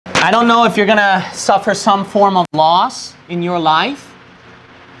I don't know if you're going to suffer some form of loss in your life,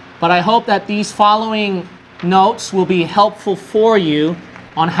 but I hope that these following notes will be helpful for you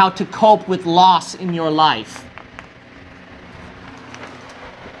on how to cope with loss in your life.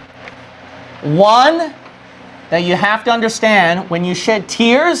 One, that you have to understand when you shed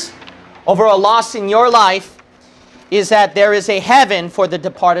tears over a loss in your life is that there is a heaven for the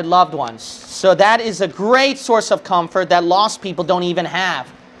departed loved ones. So that is a great source of comfort that lost people don't even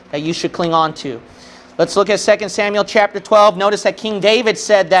have, that you should cling on to. Let's look at 2 Samuel chapter 12. Notice that King David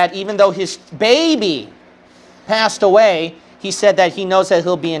said that even though his baby passed away, he said that he knows that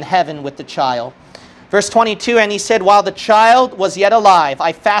he'll be in heaven with the child. Verse 22, and he said, while the child was yet alive,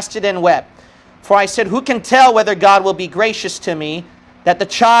 I fasted and wept. For I said, who can tell whether God will be gracious to me, that the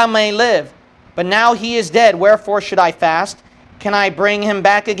child may live? But now he is dead, wherefore should I fast? Can I bring him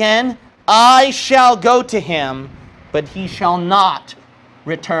back again? I shall go to him, but he shall not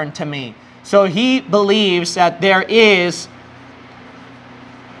return to me. So he believes that there is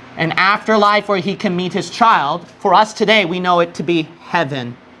an afterlife where he can meet his child. For us today, we know it to be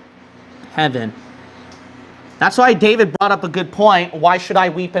heaven. Heaven. That's why David brought up a good point. Why should I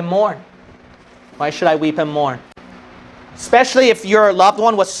weep and mourn? Why should I weep and mourn? Especially if your loved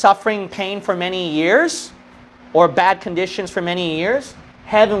one was suffering pain for many years or bad conditions for many years,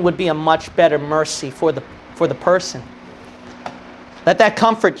 heaven would be a much better mercy for the person. Let that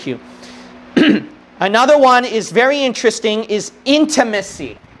comfort you. Another one is very interesting, is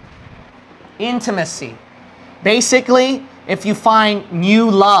intimacy. Intimacy. Basically, if you find new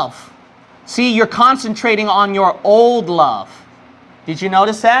love. See, you're concentrating on your old love. Did you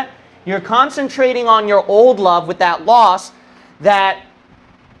notice that? You're concentrating on your old love with that loss, that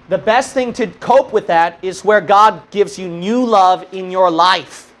the best thing to cope with that is where God gives you new love in your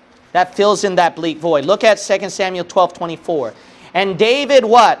life. That fills in that bleak void. Look at 2 Samuel 12:24. And David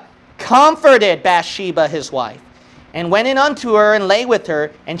what? Comforted Bathsheba his wife, and went in unto her and lay with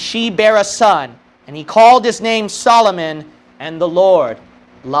her, and she bare a son. And he called his name Solomon, and the Lord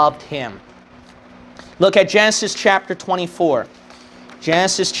loved him. Look at Genesis chapter 24.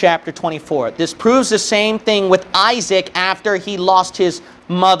 Genesis chapter 24. This proves the same thing with Isaac after he lost his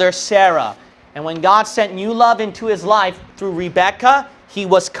mother Sarah. And when God sent new love into his life through Rebekah, he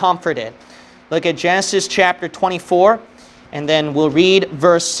was comforted. Look at Genesis chapter 24, and then we'll read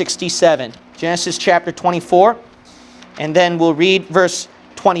verse 67. Genesis chapter 24, and then we'll read verse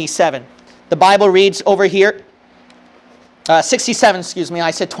 27. The Bible reads over here, 67, excuse me, I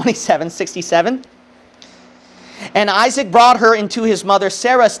said 27, 67. And Isaac brought her into his mother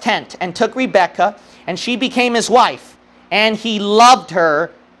Sarah's tent, and took Rebekah, and she became his wife. And he loved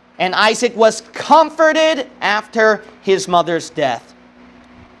her, and Isaac was comforted after his mother's death.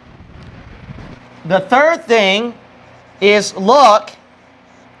 The third thing is look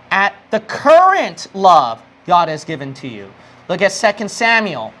at the current love God has given to you. Look at 2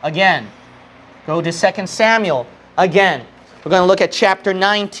 Samuel again. Go to 2 Samuel again. We're going to look at chapter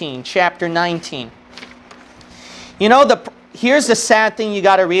 19. Chapter 19. You know, here's the sad thing you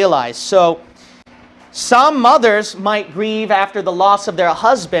got to realize. So, some mothers might grieve after the loss of their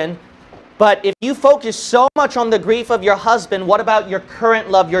husband, but if you focus so much on the grief of your husband, what about your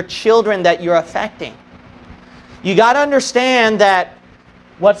current love, your children that you're affecting? You got to understand that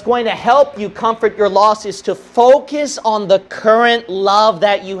what's going to help you comfort your loss is to focus on the current love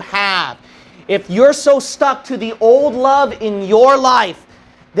that you have. If you're so stuck to the old love in your life,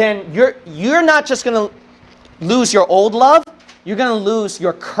 then you're not just going to lose your old love, you're going to lose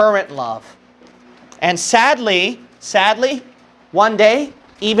your current love. And sadly, one day,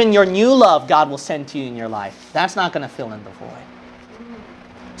 even your new love God will send to you in your life. That's not going to fill in the void.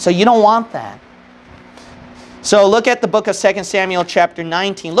 So you don't want that. So look at the book of 2 Samuel chapter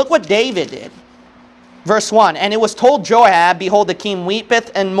 19. Look what David did. Verse 1, and it was told Joab, behold, the king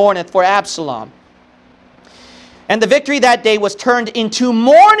weepeth and mourneth for Absalom. And the victory that day was turned into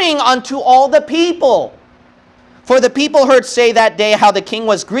mourning unto all the people. For the people heard say that day how the king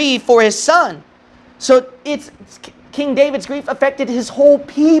was grieved for his son. So it's King David's grief affected his whole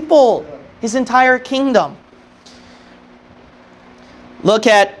people, his entire kingdom. Look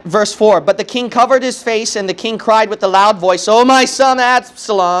at verse 4. But the king covered his face, and the king cried with a loud voice, O my son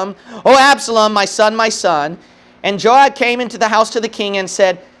Absalom, O Absalom, my son, my son. And Joab came into the house to the king and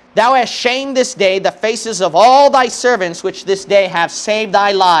said, Thou hast shamed this day the faces of all thy servants, which this day have saved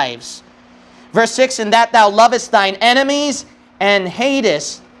thy lives. Verse 6, in that thou lovest thine enemies and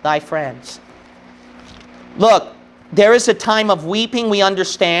hatest thy friends. Look, there is a time of weeping, we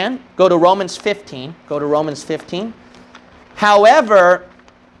understand. Go to Romans 15. Go to Romans 15. However,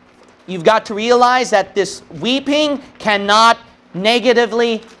 you've got to realize that this weeping cannot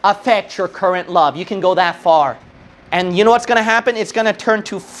negatively affect your current love. You can go that far. And you know what's going to happen? It's going to turn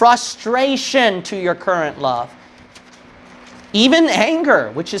to frustration to your current love. Even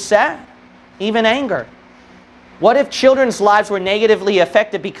anger, which is sad. Even anger. What if children's lives were negatively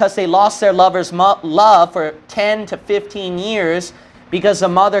affected because they lost their lover's love for 10 to 15 years because the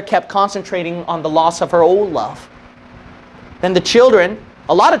mother kept concentrating on the loss of her old love? Then the children,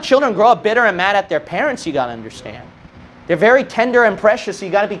 a lot of children grow up bitter and mad at their parents, you got to understand. They're very tender and precious, so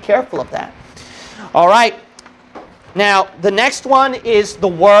you got to be careful of that. All right. Now, the next one is the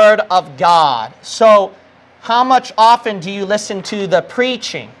Word of God. So, how much often do you listen to the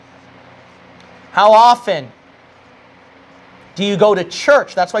preaching? How often do you go to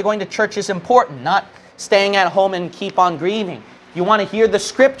church? That's why going to church is important, not staying at home and keep on grieving. You want to hear the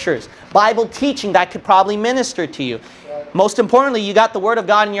scriptures, Bible teaching that could probably minister to you. Most importantly, you got the Word of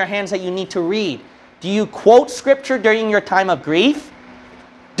God in your hands that you need to read. Do you quote scripture during your time of grief?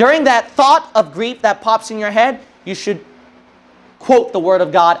 During that thought of grief that pops in your head, you should quote the Word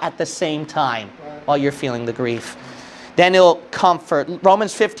of God at the same time while you're feeling the grief. Then it'll comfort.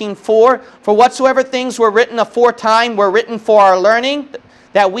 Romans 15:4, for whatsoever things were written aforetime were written for our learning,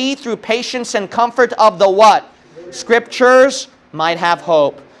 that we through patience and comfort of the what? Scriptures might have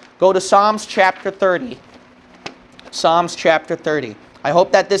hope. Go to Psalms chapter 30. Psalms chapter 30. I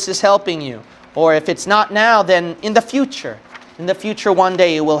hope that this is helping you. Or if it's not now, then in the future. In the future, one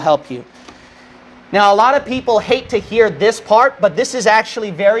day it will help you. Now, a lot of people hate to hear this part, but this is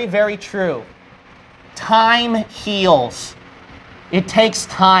actually very, very true. Time heals. It takes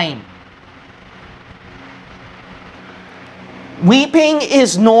time. Weeping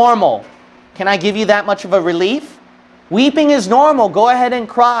is normal. Can I give you that much of a relief? Weeping is normal. Go ahead and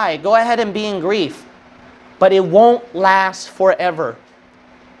cry. Go ahead and be in grief. But it won't last forever.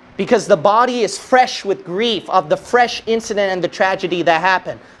 Because the body is fresh with grief of the fresh incident and the tragedy that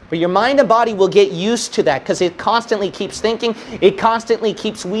happened. But your mind and body will get used to that because it constantly keeps thinking. It constantly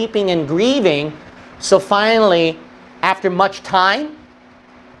keeps weeping and grieving. So finally, after much time,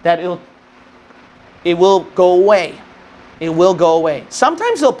 that it will go away. It will go away.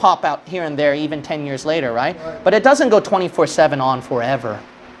 Sometimes it'll pop out here and there even 10 years later, right? But it doesn't go 24/7 on forever.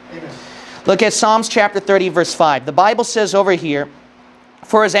 Amen. Look at Psalms chapter 30, verse 5. The Bible says over here,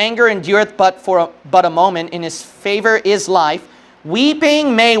 for his anger endureth but a moment, in his favor is life.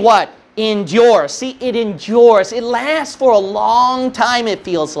 Weeping may what? Endure. See, it endures. It lasts for a long time, it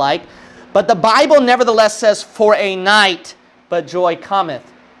feels like. But the Bible nevertheless says, for a night, but joy cometh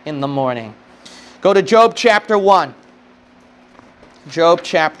in the morning. Go to Job chapter 1. Job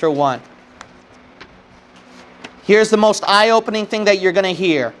chapter 1. Here's the most eye-opening thing that you're going to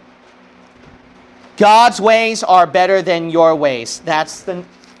hear. God's ways are better than your ways. That's the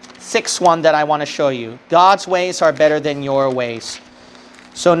sixth one that I want to show you. God's ways are better than your ways.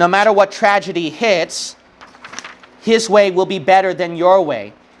 So no matter what tragedy hits, His way will be better than your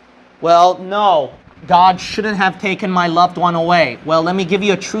way. Well, no, God shouldn't have taken my loved one away. Well, let me give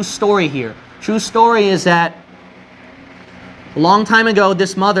you a true story here. True story is that a long time ago,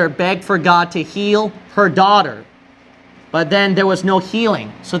 this mother begged for God to heal her daughter. But then there was no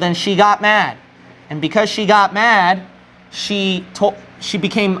healing. So then she got mad. And because she got mad, she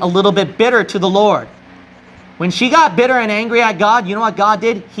became a little bit bitter to the Lord. When she got bitter and angry at God, you know what God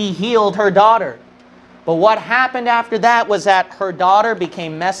did? He healed her daughter. But what happened after that was that her daughter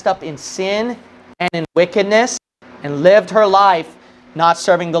became messed up in sin and in wickedness and lived her life not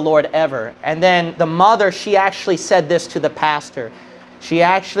serving the Lord ever. And then the mother, she actually said this to the pastor. She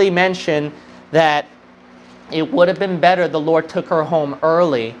actually mentioned that it would have been better the Lord took her home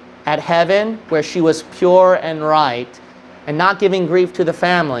early at heaven where she was pure and right and not giving grief to the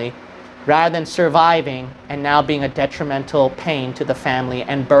family rather than surviving and now being a detrimental pain to the family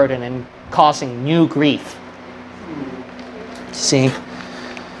and burden and causing new grief. See?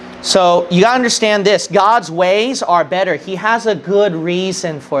 So you got to understand this. God's ways are better. He has a good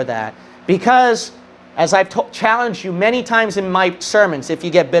reason for that. Because, as I've challenged you many times in my sermons, if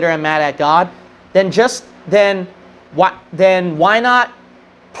you get bitter and mad at God, then why not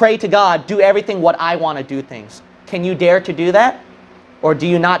pray to God, do everything what I want to do things? Can you dare to do that? Or do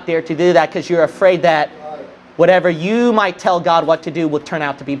you not dare to do that because you're afraid that whatever you might tell God what to do will turn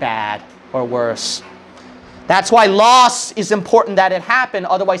out to be bad or worse? That's why loss is important that it happened.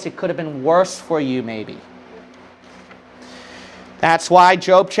 Otherwise, it could have been worse for you maybe. That's why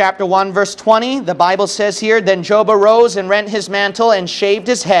Job chapter 1 verse 20, the Bible says here, then Job arose and rent his mantle and shaved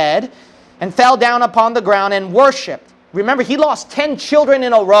his head and fell down upon the ground and worshipped. Remember, he lost 10 children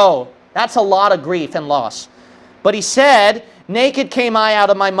in a row. That's a lot of grief and loss. But he said, naked came I out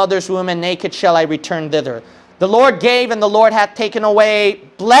of my mother's womb, and naked shall I return thither. The Lord gave and the Lord hath taken away.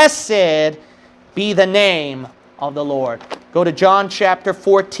 Blessed be the name of the Lord. Go to John chapter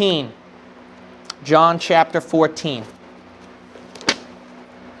 14. John chapter 14.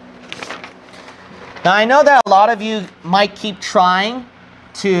 Now I know that a lot of you might keep trying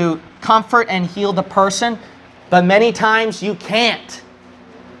to comfort and heal the person, but many times you can't.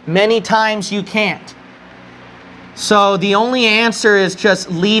 Many times you can't. So the only answer is just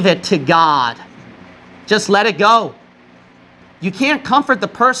leave it to God. Just let it go. You can't comfort the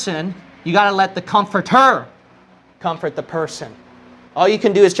person. You got to let the comforter comfort the person. All you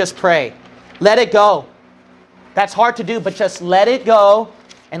can do is just pray. Let it go. That's hard to do, but just let it go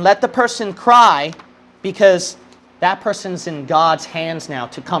and let the person cry, because that person's in God's hands now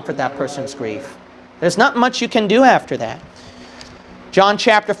to comfort that person's grief. There's not much you can do after that. John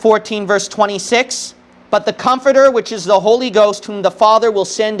chapter 14, verse 26. But the Comforter, which is the Holy Ghost, whom the Father will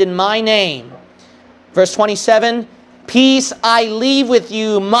send in my name. Verse 27. Peace I leave with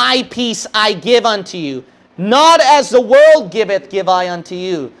you, my peace I give unto you. Not as the world giveth, give I unto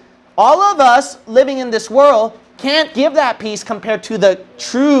you. All of us living in this world can't give that peace compared to the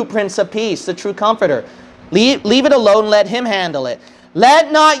true Prince of Peace, the true Comforter. Leave it alone, let Him handle it.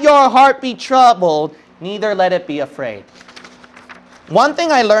 Let not your heart be troubled, neither let it be afraid. One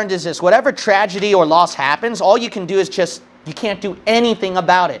thing I learned is this: whatever tragedy or loss happens, all you can do is you can't do anything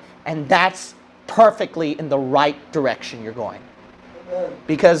about it. And that's perfectly in the right direction you're going.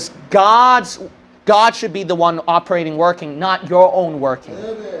 Because God should be the one operating, working, not your own working.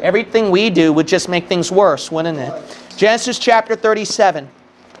 Everything we do would just make things worse, wouldn't it? Genesis chapter 37.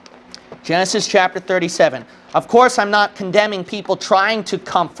 Genesis chapter 37. Of course, I'm not condemning people trying to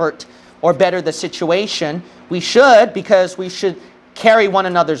comfort or better the situation. We should, because we should carry one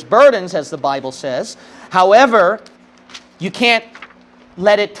another's burdens, as the Bible says. However, you can't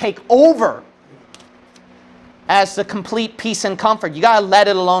let it take over as the complete peace and comfort. You got to let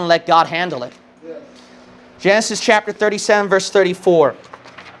it alone, let God handle it. Yes. Genesis chapter 37, verse 34.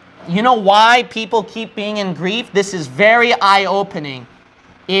 You know why people keep being in grief? This is very eye-opening.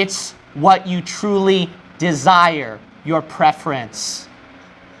 It's what you truly desire, your preference.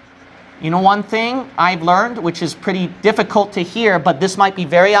 You know one thing I've learned, which is pretty difficult to hear, but this might be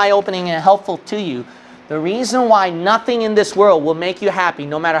very eye-opening and helpful to you. The reason why nothing in this world will make you happy,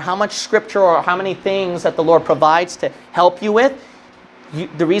 no matter how much scripture or how many things that the Lord provides to help you with,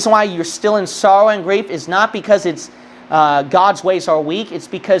 the reason why you're still in sorrow and grief is not because it's God's ways are weak. It's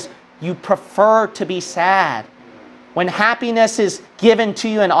because you prefer to be sad. When happiness is given to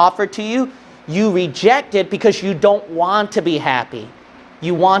you and offered to you, you reject it because you don't want to be happy.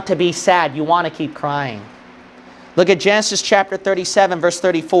 You want to be sad. You want to keep crying. Look at Genesis chapter 37, verse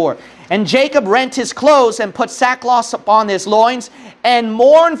 34. And Jacob rent his clothes and put sackcloth upon his loins and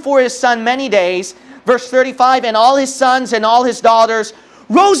mourned for his son many days. Verse 35, and all his sons and all his daughters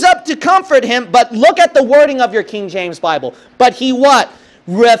rose up to comfort him. But look at the wording of your King James Bible. But he what?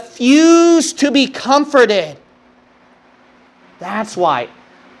 Refused to be comforted. That's why.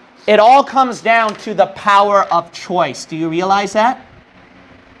 It all comes down to the power of choice. Do you realize that?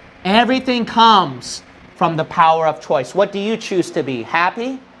 Everything comes from the power of choice. What do you choose to be?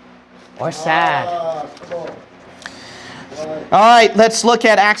 Happy or sad? All right, let's look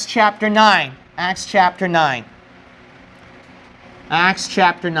at Acts chapter 9. Acts chapter 9. Acts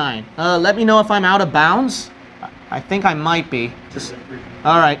chapter 9. Let me know if I'm out of bounds. I think I might be.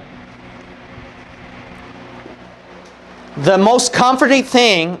 All right. The most comforting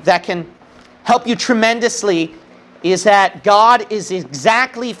thing that can help you tremendously is that God is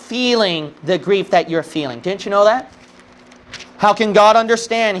exactly feeling the grief that you're feeling. Didn't you know that? How can God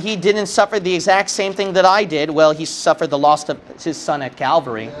understand? He didn't suffer the exact same thing that I did. Well, He suffered the loss of His Son at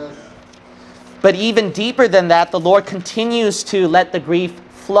Calvary. Yes. But even deeper than that, the Lord continues to let the grief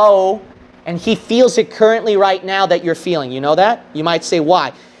flow, and He feels it currently right now that you're feeling. You know that? You might say,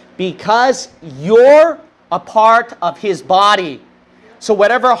 why? Because you're a part of His body. So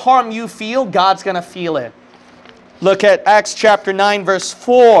whatever harm you feel, God's going to feel it. Look at Acts chapter 9, verse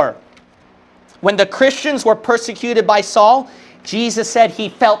 4. When the Christians were persecuted by Saul, Jesus said He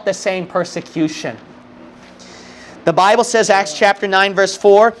felt the same persecution. The Bible says, Acts chapter 9, verse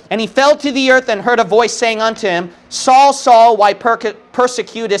 4, and he fell to the earth and heard a voice saying unto him, Saul, Saul, why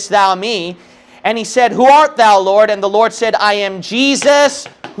persecutest thou me? And he said, Who art thou, Lord? And the Lord said, I am Jesus,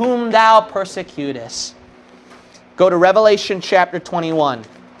 whom thou persecutest. Go to Revelation chapter 21.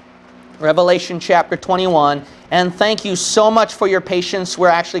 Revelation chapter 21. And thank you so much for your patience. We're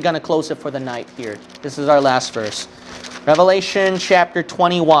actually going to close it for the night here. This is our last verse. Revelation chapter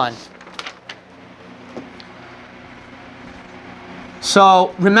 21.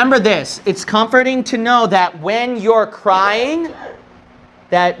 So remember this. It's comforting to know that when you're crying,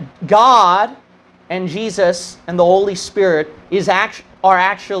 that God and Jesus and the Holy Spirit are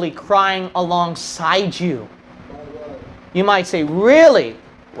actually crying alongside you. You might say, really?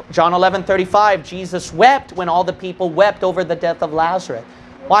 John 11:35, Jesus wept when all the people wept over the death of Lazarus.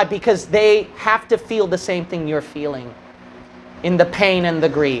 Why? Because they have to feel the same thing you're feeling in the pain and the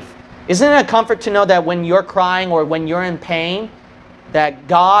grief. Isn't it a comfort to know that when you're crying or when you're in pain, that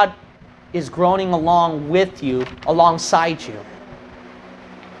God is groaning along with you, alongside you?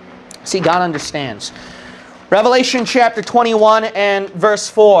 See, God understands. Revelation chapter 21 and verse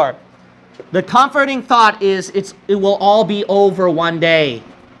 4. The comforting thought is it will all be over one day.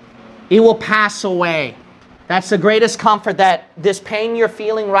 It will pass away. That's the greatest comfort, that this pain you're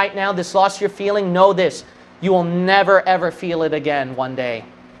feeling right now, this loss you're feeling, know this. You will never ever feel it again one day.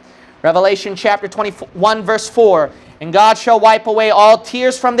 Revelation chapter 21 verse 4. And God shall wipe away all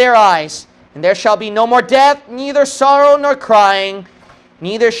tears from their eyes, and there shall be no more death, neither sorrow nor crying,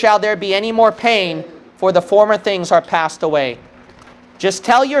 neither shall there be any more pain, for the former things are passed away. Just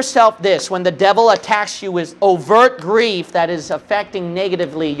tell yourself this, when the devil attacks you with overt grief that is affecting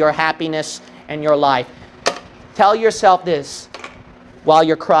negatively your happiness and your life, tell yourself this while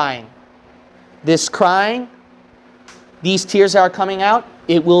you're crying. This crying, these tears that are coming out,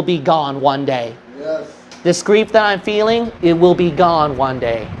 it will be gone one day. Yes. This grief that I'm feeling, it will be gone one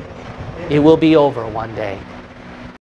day. It will be over one day.